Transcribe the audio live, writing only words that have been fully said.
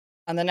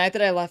On the night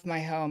that I left my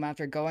home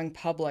after going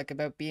public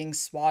about being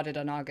swatted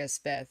on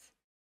August 5th,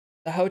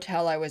 the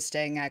hotel I was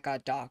staying at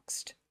got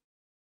doxxed.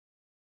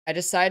 I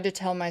decided to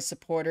tell my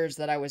supporters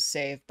that I was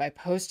safe by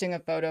posting a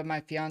photo of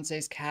my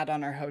fiance's cat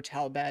on our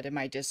hotel bed in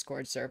my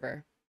Discord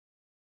server.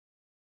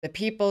 The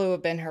people who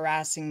have been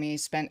harassing me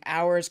spent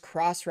hours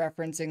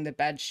cross-referencing the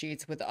bed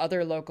sheets with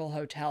other local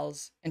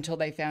hotels until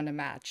they found a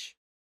match.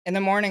 In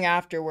the morning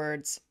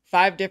afterwards,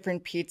 5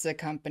 different pizza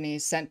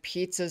companies sent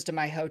pizzas to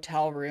my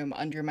hotel room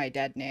under my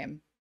dead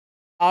name.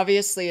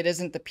 Obviously, it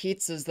isn't the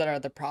pizzas that are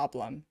the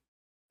problem,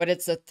 but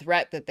it's the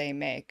threat that they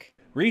make.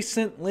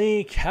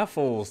 Recently,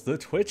 Keffals, the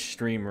Twitch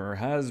streamer,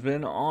 has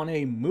been on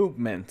a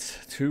movement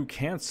to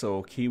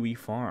cancel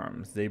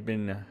Kiwifarms. They've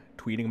been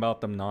tweeting about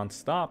them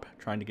non-stop,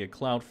 trying to get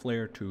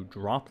Cloudflare to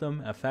drop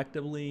them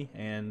effectively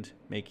and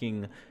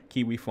making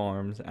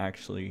Kiwifarms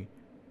actually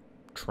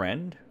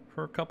trend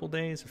for a couple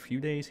days, a few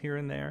days here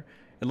and there.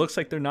 It looks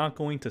like they're not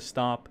going to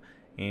stop,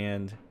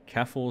 and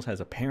Keffals has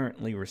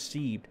apparently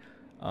received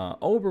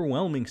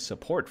overwhelming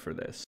support for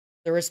this.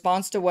 The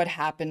response to what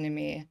happened to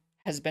me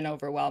has been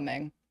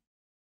overwhelming.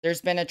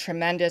 There's been a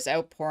tremendous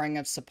outpouring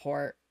of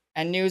support,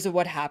 and news of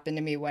what happened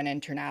to me went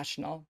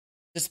international.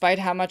 Despite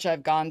how much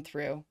I've gone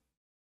through,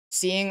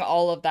 seeing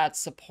all of that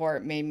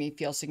support made me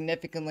feel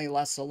significantly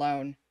less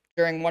alone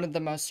during one of the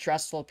most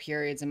stressful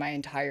periods in my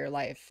entire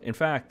life. In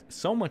fact,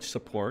 so much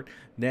support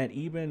that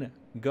even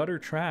gutter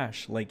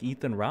trash like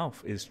Ethan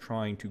Ralph is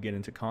trying to get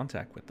into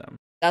contact with them.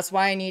 That's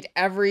why I need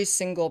every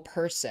single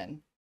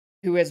person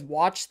who has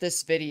watched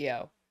this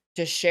video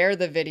to share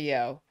the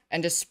video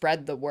and to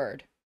spread the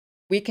word.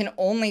 We can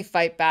only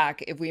fight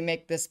back if we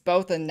make this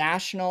both a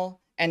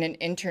national and an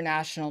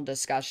international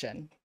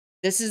discussion.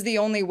 This is the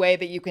only way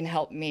that you can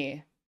help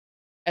me,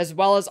 as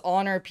well as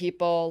honor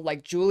people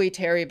like Julie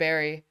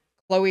Terryberry,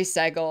 Chloe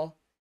Segal,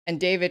 and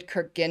David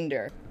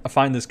Kirk-Ginder. I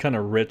find this kind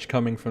of rich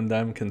coming from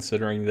them,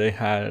 considering they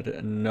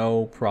had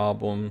no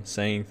problem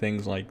saying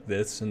things like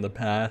this in the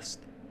past.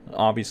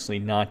 Obviously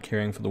not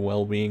caring for the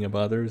well-being of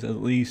others,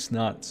 at least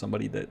not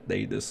somebody that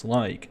they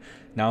dislike.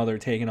 Now they're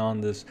taking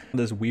on this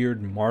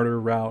weird martyr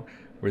route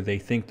where they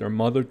think they're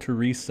Mother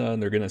Teresa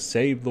and they're going to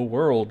save the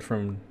world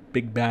from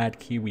big bad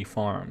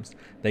Kiwifarms.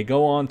 They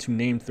go on to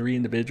name 3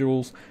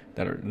 individuals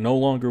that are no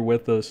longer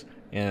with us,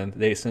 and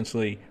they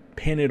essentially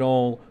pin it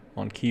all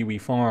on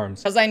Kiwifarms.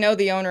 Because I know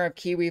the owner of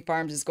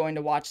Kiwifarms is going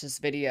to watch this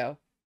video,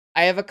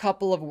 I have a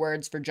couple of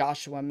words for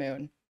Joshua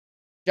Moon.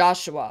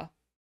 Joshua,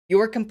 you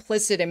are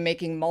complicit in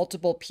making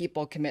multiple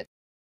people commit.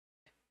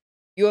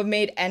 You have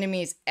made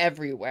enemies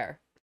everywhere.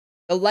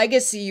 The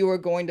legacy you are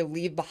going to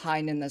leave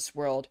behind in this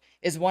world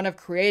is one of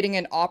creating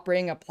and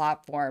operating a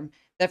platform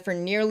that for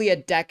nearly a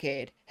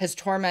decade has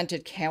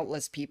tormented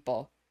countless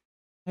people.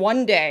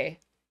 One day,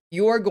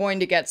 you are going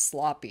to get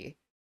sloppy,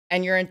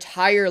 and your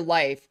entire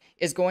life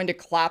is going to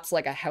collapse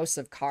like a house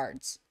of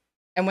cards.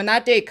 And when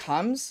that day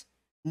comes,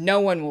 no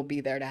one will be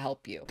there to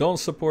help you. Don't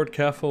support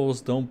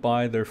Keffals. Don't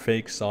buy their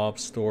fake sob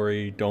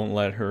story. Don't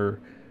let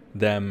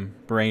them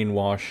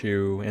brainwash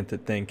you into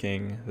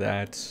thinking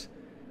that,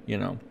 you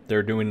know,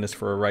 they're doing this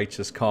for a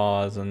righteous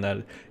cause and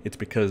that it's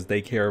because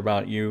they care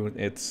about you.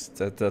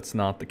 That's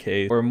not the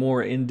case. For a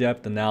more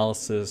in-depth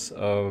analysis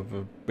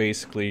of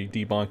basically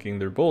debunking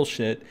their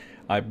bullshit,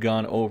 I've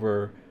gone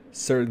over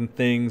certain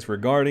things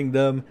regarding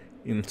them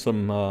in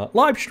some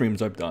live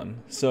streams I've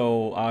done.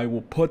 So I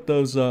will put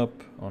those up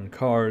on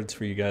cards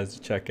for you guys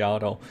to check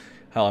out.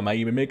 Hell, I might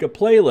even make a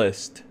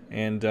playlist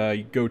and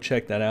go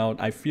check that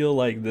out. I feel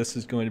like this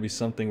is going to be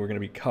something we're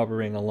going to be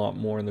covering a lot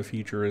more in the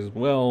future as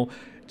well,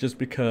 just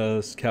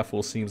because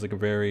Keffals seems like a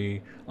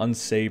very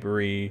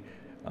unsavory,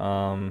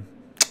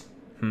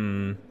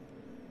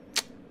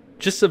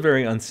 just a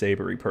very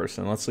unsavory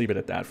person. Let's leave it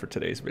at that for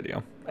today's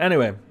video.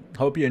 Anyway,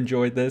 hope you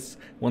enjoyed this.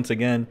 Once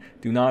again,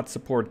 do not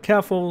support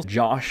Keffals.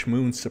 Josh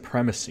Moon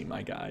supremacy,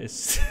 my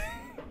guys.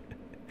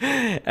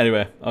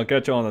 Anyway, I'll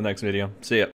catch you all in the next video. See ya.